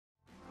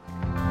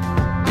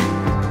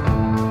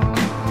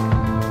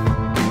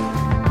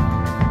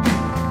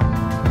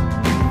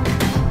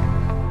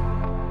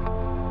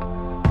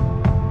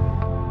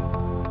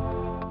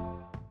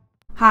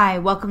Hi,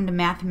 welcome to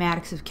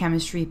Mathematics of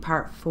Chemistry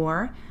Part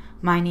 4.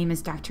 My name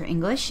is Dr.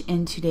 English,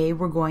 and today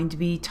we're going to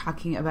be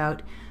talking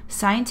about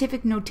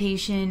scientific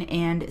notation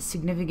and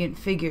significant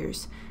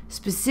figures.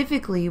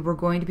 Specifically, we're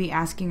going to be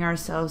asking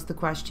ourselves the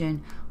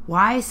question,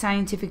 why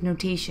scientific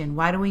notation?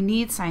 Why do we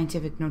need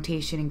scientific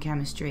notation in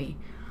chemistry?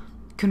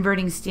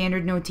 Converting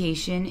standard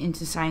notation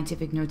into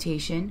scientific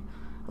notation,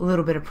 a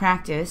little bit of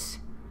practice,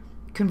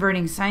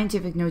 converting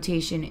scientific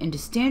notation into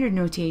standard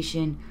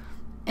notation,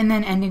 and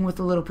then ending with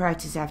a little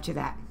practice after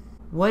that.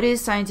 What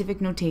is scientific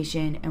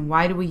notation and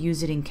why do we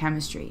use it in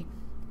chemistry?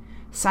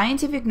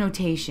 Scientific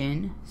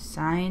notation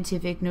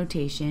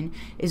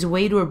is a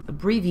way to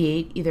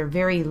abbreviate either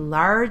very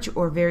large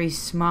or very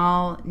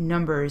small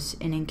numbers,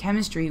 and in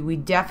chemistry we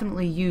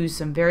definitely use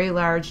some very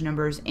large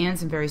numbers and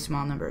some very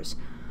small numbers.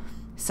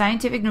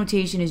 Scientific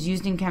notation is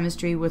used in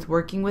chemistry with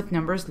working with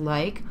numbers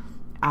like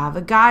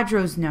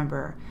Avogadro's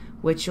number,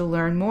 which you'll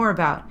learn more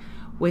about,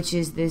 which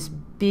is this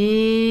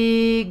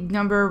big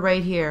number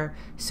right here.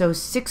 So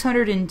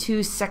 602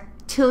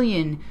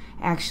 septillion,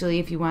 actually,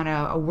 if you want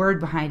a word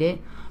behind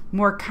it,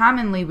 more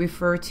commonly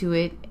refer to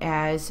it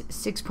as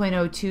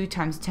 6.02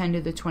 times 10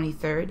 to the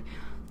 23rd.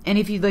 And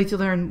if you'd like to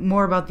learn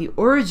more about the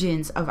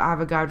origins of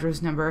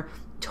Avogadro's number,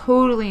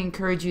 totally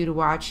encourage you to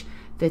watch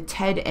the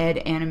TED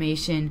Ed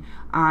animation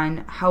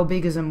on how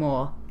big is a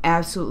mole.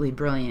 Absolutely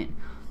brilliant.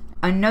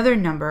 Another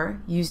number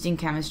used in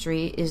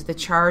chemistry is the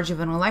charge of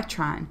an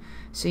electron.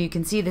 So you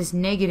can see this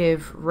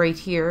negative right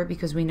here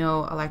because we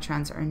know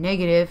electrons are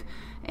negative,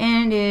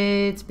 and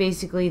it's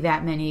basically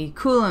that many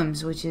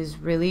coulombs, which is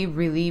really,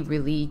 really,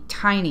 really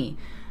tiny.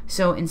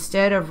 So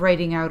instead of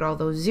writing out all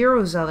those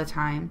zeros all the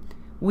time,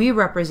 we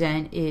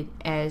represent it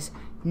as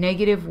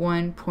negative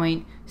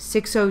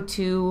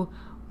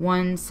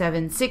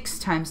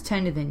 1.602176 times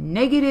 10 to the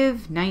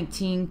negative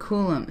 19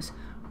 coulombs.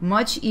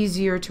 Much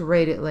easier to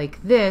write it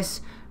like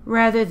this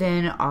rather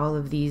than all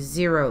of these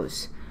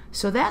zeros.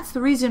 So that's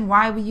the reason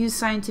why we use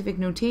scientific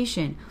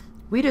notation.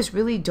 We just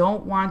really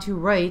don't want to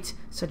write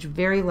such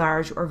very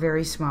large or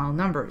very small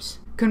numbers.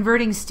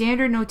 Converting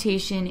standard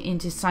notation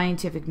into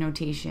scientific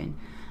notation.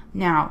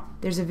 Now,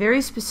 there's a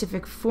very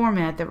specific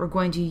format that we're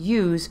going to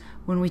use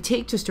when we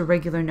take just a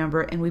regular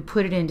number and we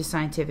put it into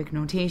scientific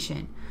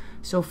notation.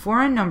 So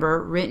for a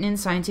number written in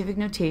scientific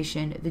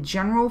notation, the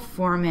general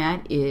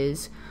format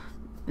is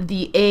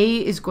the A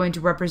is going to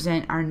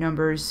represent our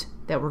numbers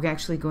that we're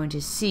actually going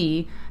to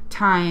see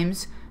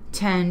times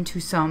 10 to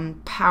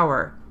some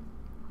power.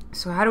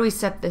 So how do we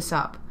set this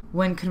up?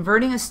 When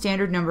converting a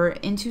standard number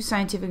into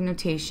scientific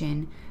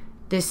notation,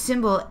 this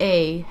symbol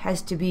A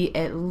has to be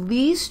at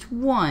least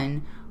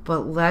 1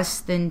 but less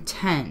than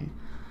 10.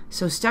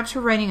 So steps for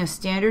writing a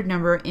standard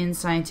number in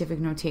scientific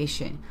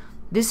notation.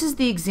 This is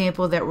the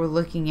example that we're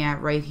looking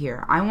at right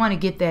here. I want to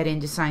get that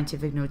into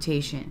scientific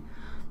notation.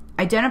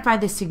 Identify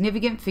the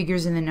significant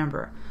figures in the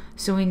number.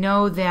 So we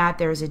know that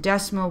there's a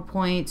decimal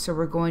point, so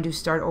we're going to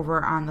start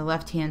over on the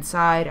left-hand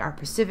side, our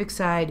Pacific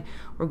side.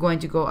 We're going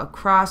to go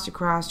across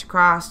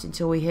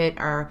until we hit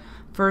our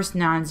first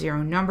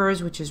non-zero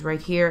numbers, which is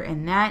right here,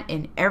 and that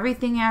and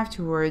everything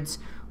afterwards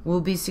will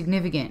be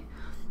significant.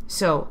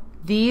 So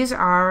these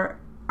are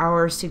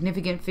our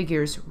significant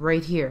figures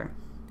right here.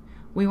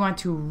 We want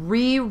to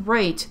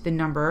rewrite the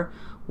number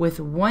with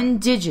one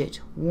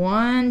digit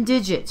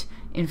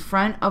in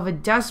front of a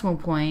decimal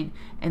point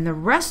and the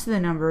rest of the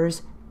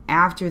numbers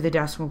after the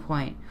decimal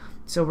point.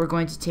 So we're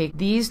going to take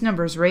these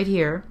numbers right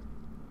here.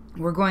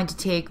 We're going to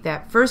take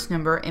that first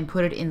number and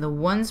put it in the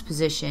ones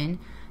position,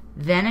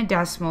 then a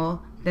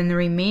decimal, then the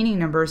remaining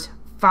numbers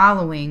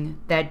following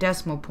that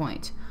decimal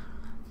point.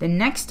 The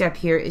next step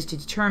here is to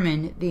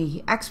determine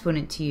the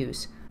exponent to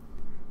use.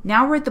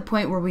 Now we're at the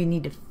point where we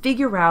need to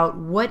figure out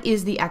what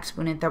is the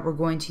exponent that we're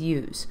going to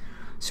use.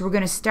 So we're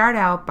going to start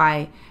out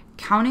by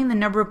counting the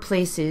number of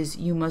places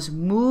you must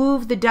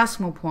move the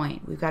decimal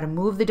point. We've got to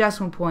move the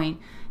decimal point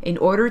in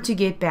order to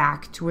get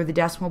back to where the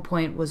decimal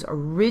point was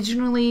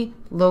originally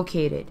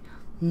located.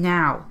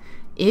 Now,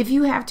 if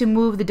you have to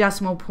move the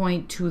decimal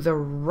point to the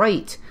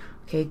right,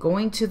 okay,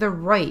 going to the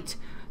right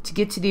to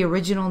get to the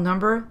original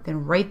number,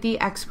 then write the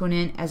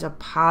exponent as a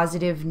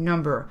positive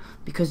number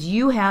because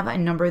you have a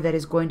number that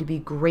is going to be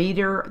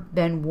greater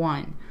than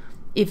 1.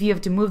 If you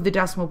have to move the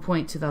decimal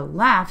point to the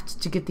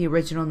left to get the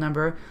original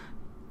number,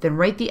 then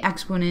write the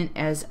exponent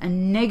as a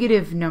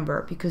negative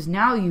number because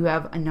now you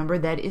have a number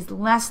that is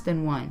less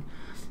than 1.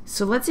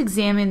 So let's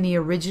examine the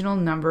original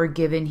number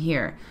given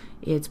here.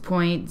 It's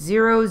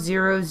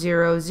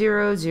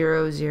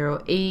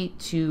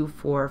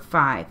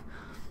 0.0000008245.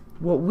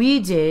 What we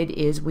did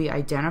is we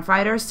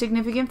identified our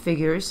significant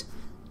figures,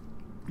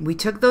 we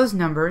took those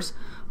numbers,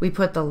 we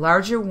put the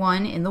larger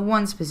one in the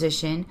ones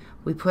position,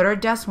 we put our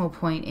decimal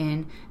point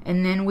in,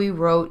 and then we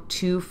wrote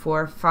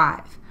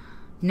 245.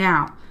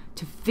 Now,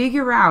 to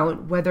figure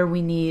out whether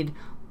we need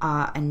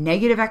a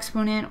negative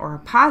exponent or a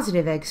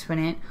positive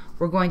exponent,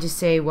 we're going to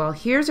say, well,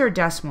 here's our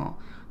decimal.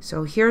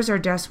 So here's our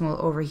decimal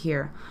over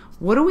here.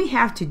 What do we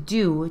have to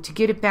do to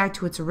get it back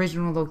to its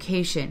original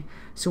location?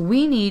 So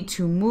we need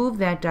to move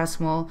that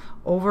decimal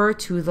over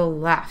to the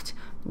left.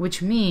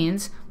 which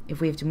means if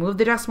we have to move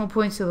the decimal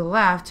point to the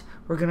left,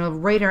 we're going to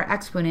write our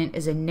exponent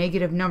as a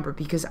negative number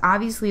because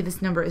obviously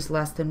this number is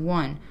less than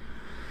 1.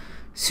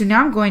 So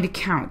now I'm going to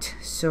count.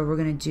 So we're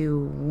going to do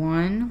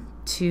 1,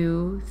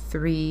 2,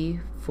 3,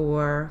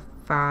 4,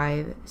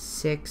 5,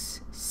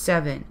 6,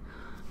 7.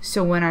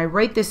 So when I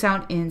write this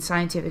out in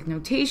scientific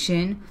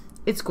notation,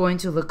 it's going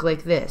to look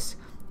like this.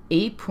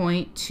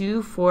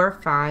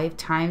 8.245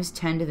 times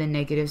 10 to the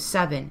negative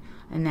 7.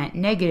 And that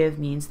negative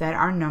means that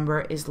our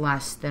number is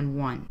less than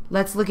 1.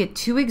 Let's look at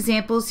two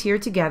examples here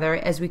together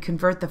as we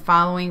convert the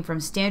following from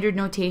standard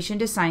notation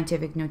to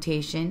scientific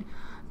notation.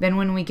 Then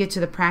when we get to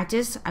the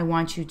practice, I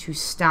want you to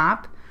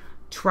stop,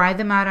 try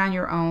them out on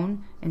your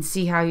own, and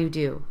see how you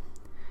do.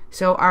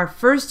 So our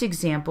first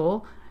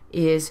example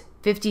is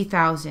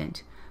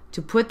 50,000.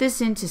 To put this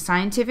into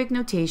scientific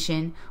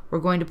notation, we're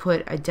going to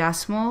put a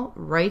decimal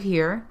right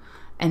here,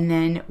 and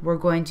then we're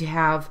going to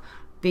have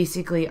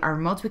basically our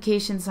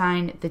multiplication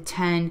sign, the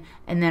 10,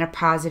 and then a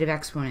positive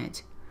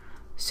exponent.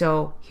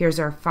 So here's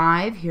our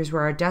 5. Here's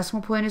where our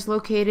decimal point is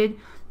located.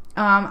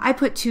 I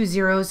put 2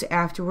 zeros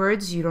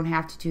afterwards. You don't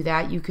have to do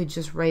that. You could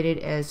just write it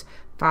as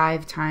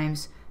 5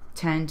 times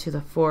 10 to the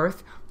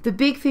 4th. The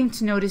big thing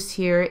to notice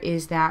here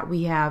is that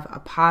we have a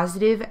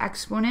positive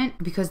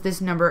exponent because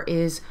this number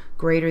is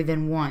greater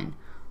than 1.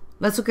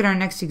 Let's look at our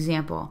next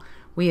example.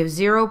 We have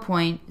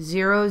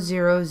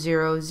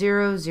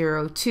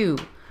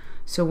 0.000002.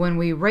 So when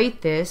we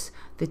write this,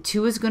 the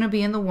 2 is going to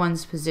be in the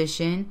ones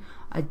position,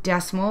 a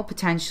decimal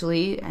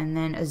potentially, and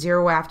then a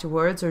 0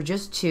 afterwards, or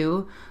just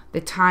 2,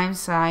 the times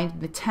sign,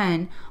 the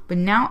 10, but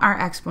now our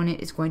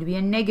exponent is going to be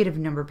a negative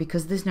number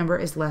because this number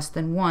is less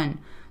than 1.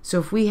 So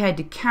if we had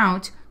to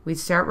count, we'd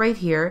start right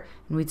here,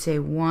 and we'd say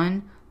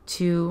 1,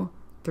 2,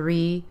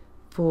 3,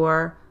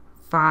 4,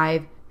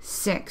 5,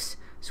 6.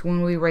 So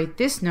when we write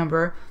this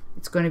number,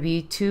 it's going to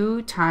be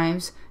 2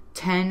 times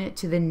 10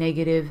 to the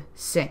negative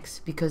 6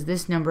 because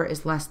this number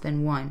is less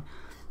than 1.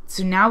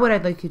 So now what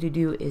I'd like you to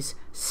do is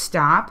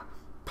stop,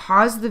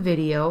 pause the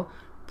video,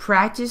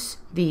 practice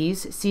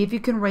these, see if you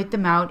can write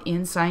them out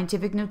in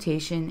scientific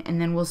notation,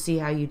 and then we'll see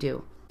how you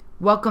do.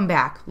 Welcome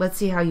back. Let's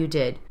see how you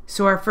did.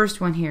 So our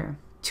first one here,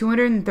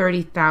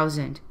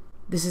 230,000.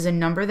 This is a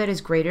number that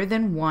is greater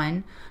than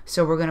 1,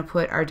 so we're going to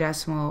put our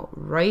decimal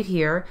right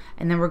here,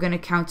 and then we're going to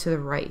count to the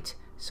right.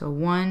 So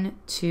 1,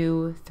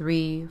 2,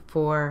 3,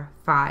 4,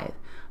 5.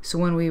 So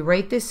when we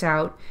write this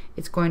out,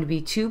 it's going to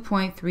be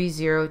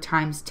 2.30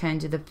 times 10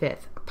 to the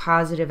 5th, a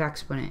positive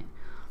exponent.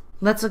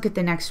 Let's look at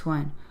the next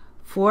one.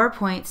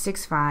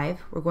 4.65,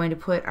 we're going to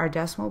put our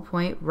decimal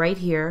point right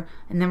here,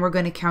 and then we're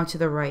going to count to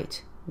the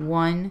right.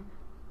 1,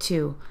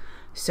 2.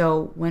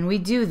 So when we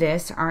do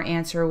this, our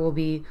answer will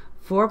be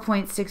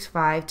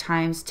 4.65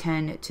 times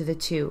 10 to the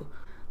 2.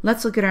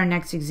 Let's look at our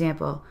next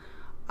example.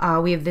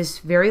 We have this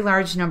very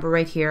large number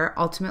right here.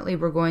 Ultimately,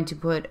 we're going to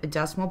put a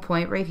decimal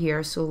point right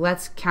here. So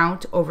let's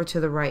count over to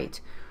the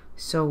right.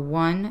 So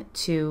 1,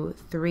 2,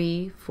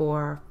 3,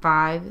 4,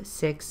 5,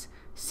 6,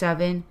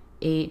 7,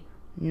 8,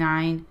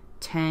 9,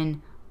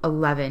 10,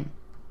 11.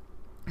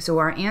 So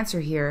our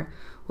answer here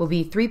will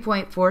be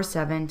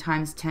 3.47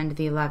 times 10 to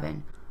the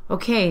 11.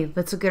 Okay,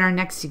 let's look at our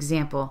next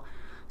example.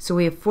 So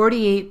we have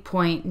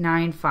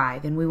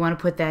 48.95, and we want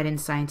to put that in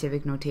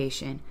scientific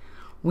notation.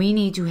 We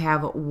need to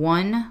have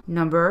one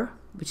number,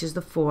 which is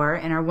the 4,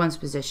 in our ones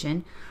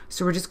position.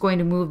 So we're just going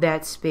to move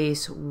that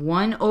space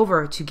 1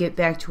 over to get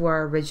back to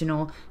our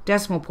original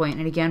decimal point.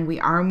 And again, we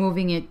are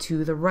moving it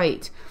to the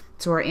right.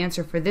 So our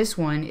answer for this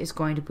one is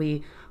going to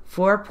be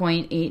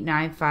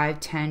 4.895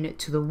 10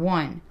 to the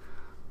 1.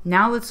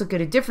 Now let's look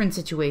at a different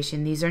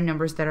situation. These are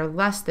numbers that are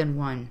less than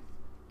 1.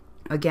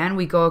 Again,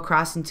 we go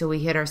across until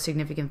we hit our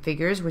significant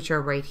figures, which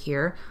are right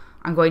here.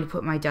 I'm going to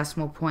put my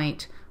decimal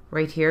point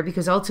right here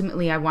because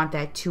ultimately I want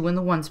that 2 in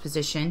the ones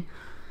position.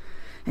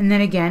 And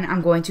then again,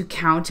 I'm going to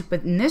count,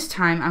 but in this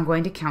time I'm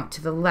going to count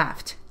to the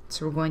left.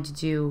 So we're going to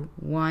do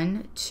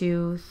 1,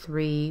 2,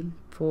 3,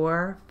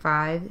 4,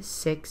 5,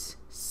 6,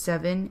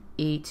 7,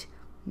 8,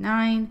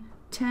 9,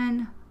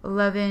 10,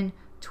 11,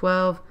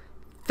 12,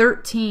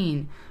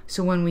 13.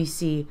 So when we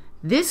see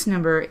this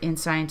number in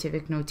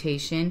scientific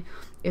notation,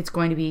 it's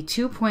going to be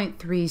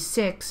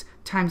 2.36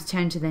 times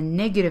 10 to the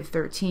negative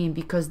 13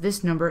 because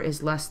this number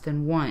is less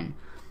than 1.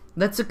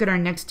 Let's look at our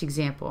next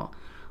example.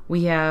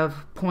 We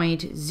have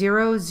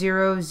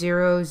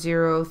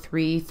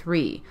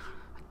 0.000033.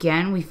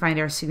 Again, we find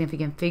our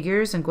significant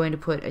figures. I'm going to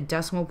put a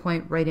decimal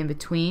point right in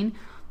between,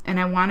 and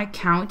I want to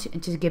count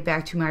to get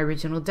back to my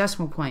original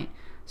decimal point.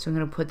 So I'm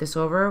going to put this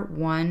over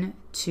 1,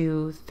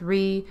 2,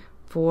 3,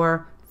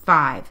 4,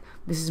 5.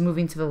 This is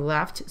moving to the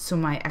left, so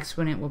my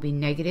exponent will be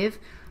negative.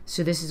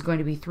 So this is going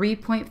to be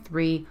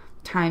 3.3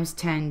 times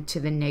 10 to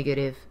the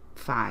negative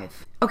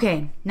 5.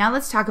 Okay, now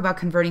let's talk about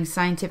converting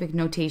scientific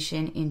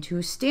notation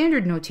into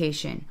standard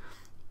notation.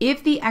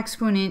 If the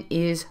exponent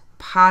is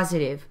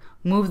positive,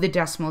 move the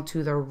decimal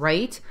to the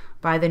right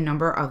by the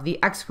number of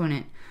the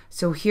exponent.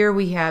 So here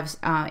we have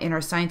in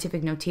our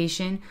scientific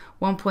notation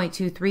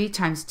 1.23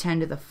 times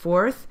 10 to the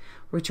 4th.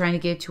 we're trying to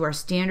get to our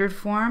standard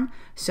form.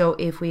 So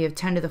if we have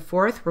 10 to the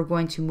 4th, we're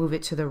going to move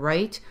it to the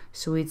right.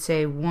 So we'd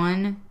say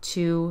 1,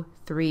 2,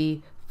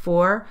 3,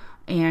 4.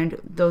 And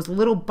those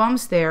little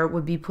bumps there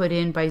would be put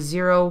in by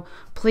 0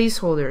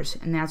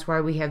 placeholders. And that's why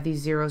we have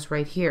these zeros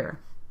right here.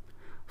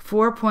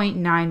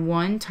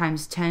 4.91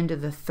 times 10 to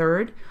the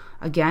 3rd.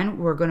 Again,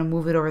 we're going to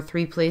move it over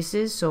 3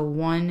 places. So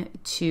 1,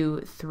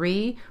 2,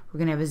 3. We're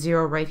going to have a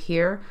 0 right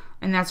here.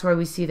 And that's why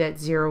we see that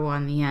 0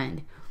 on the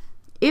end.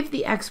 If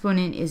the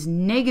exponent is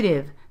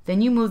negative,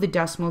 then you move the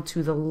decimal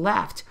to the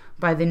left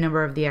by the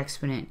number of the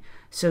exponent.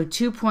 So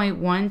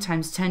 2.1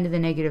 times 10 to the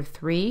negative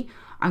 3.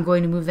 I'm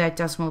going to move that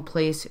decimal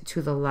place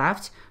to the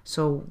left.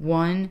 So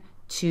 1,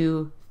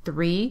 2,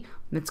 3.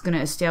 That's going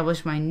to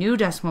establish my new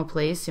decimal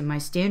place in my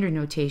standard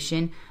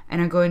notation.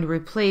 And I'm going to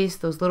replace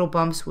those little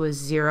bumps with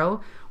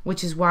 0,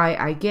 which is why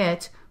I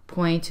get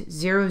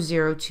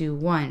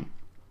 0.0021.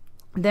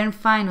 Then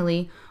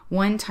finally,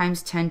 1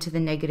 times 10 to the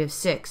negative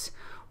 6.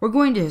 We're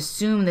going to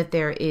assume that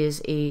there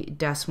is a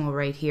decimal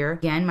right here.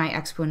 Again, my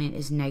exponent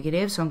is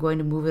negative, so I'm going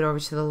to move it over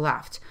to the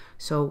left.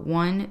 So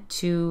 1,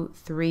 2,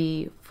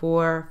 3,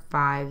 4,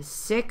 5,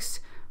 6.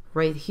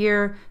 Right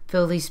here,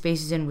 fill these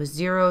spaces in with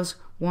zeros.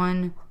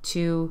 1,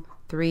 2,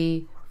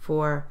 3,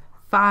 4,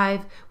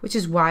 5, which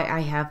is why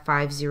I have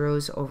 5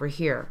 zeros over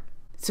here.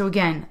 So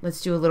again,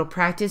 let's do a little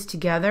practice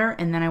together,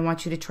 and then I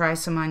want you to try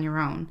some on your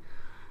own.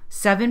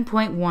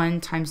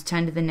 7.1 times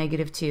 10 to the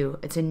negative 2.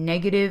 It's a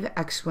negative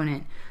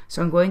exponent.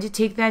 So I'm going to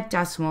take that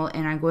decimal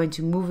and I'm going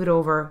to move it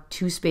over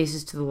 2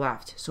 spaces to the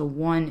left. So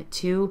 1,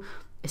 2,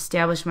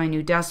 establish my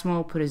new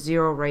decimal, put a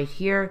 0 right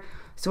here.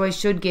 So I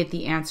should get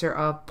the answer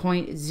of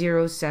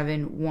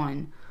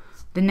 0.071.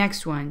 The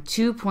next one,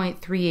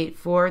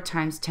 2.384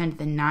 times 10 to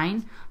the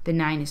 9. The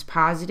 9 is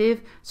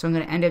positive, so I'm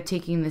going to end up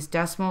taking this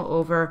decimal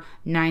over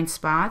 9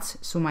 spots.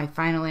 So my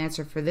final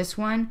answer for this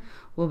one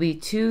will be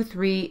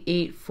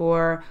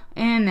 2384,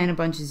 and then a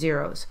bunch of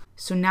zeros.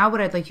 So now what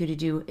I'd like you to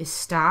do is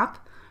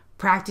stop,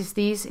 practice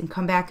these, and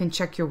come back and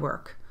check your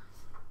work.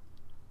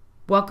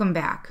 Welcome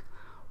back.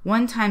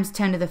 1 times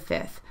 10 to the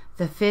 5th.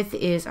 The 5th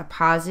is a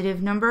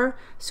positive number,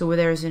 so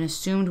there's an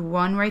assumed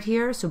 1 right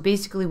here. So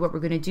basically what we're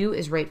going to do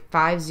is write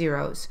 5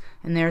 zeros,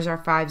 and there's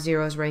our 5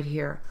 zeros right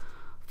here.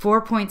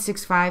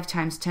 4.65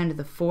 times 10 to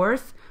the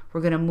 4th.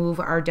 We're going to move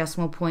our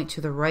decimal point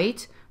to the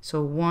right.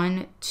 So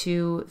 1,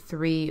 2,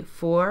 3,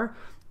 4.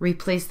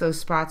 Replace those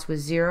spots with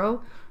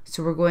 0.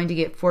 So we're going to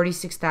get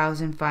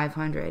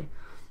 46,500.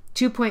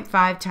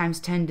 2.5 times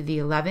 10 to the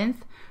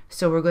 11th.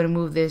 So we're going to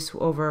move this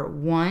over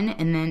 1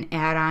 and then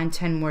add on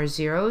 10 more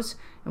zeros.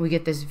 And we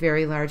get this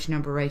very large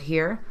number right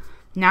here.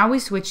 Now we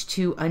switch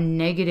to a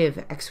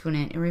negative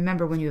exponent. And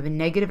remember, when you have a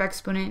negative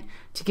exponent,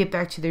 to get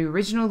back to the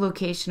original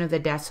location of the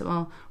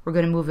decimal, we're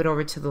going to move it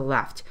over to the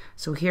left.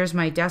 So here's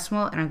my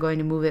decimal, and I'm going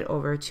to move it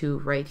over to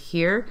right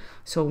here.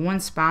 So 1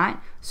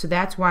 spot. So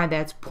that's why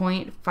that's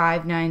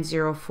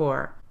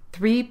 0.5904.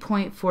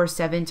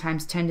 3.47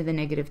 times 10 to the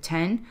negative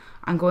 10.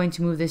 I'm going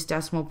to move this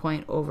decimal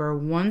point over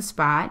 1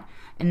 spot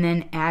and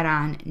then add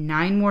on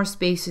 9 more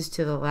spaces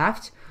to the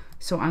left.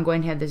 So I'm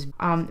going to have this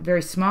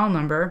very small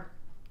number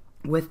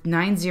with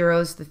 9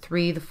 zeros, the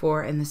 3, the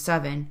 4, and the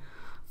 7.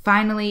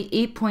 Finally,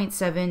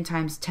 8.7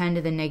 times 10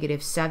 to the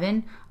negative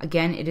 7.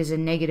 Again, it is a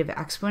negative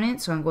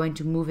exponent, so I'm going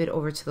to move it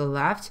over to the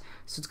left.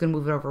 So it's going to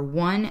move it over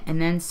 1 and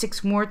then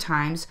 6 more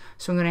times.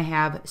 So I'm going to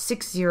have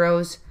 6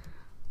 zeros,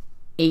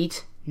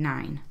 8,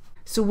 9.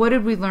 So what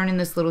did we learn in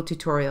this little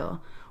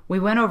tutorial? We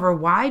went over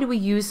why do we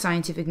use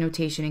scientific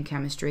notation in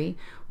chemistry.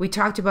 We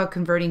talked about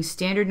converting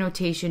standard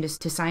notation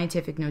to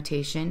scientific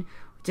notation.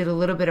 We did a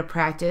little bit of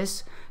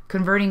practice,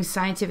 converting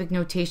scientific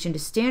notation to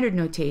standard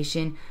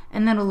notation,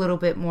 and then a little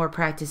bit more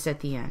practice at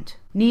the end.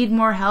 Need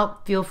more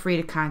help? Feel free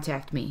to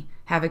contact me.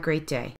 Have a great day.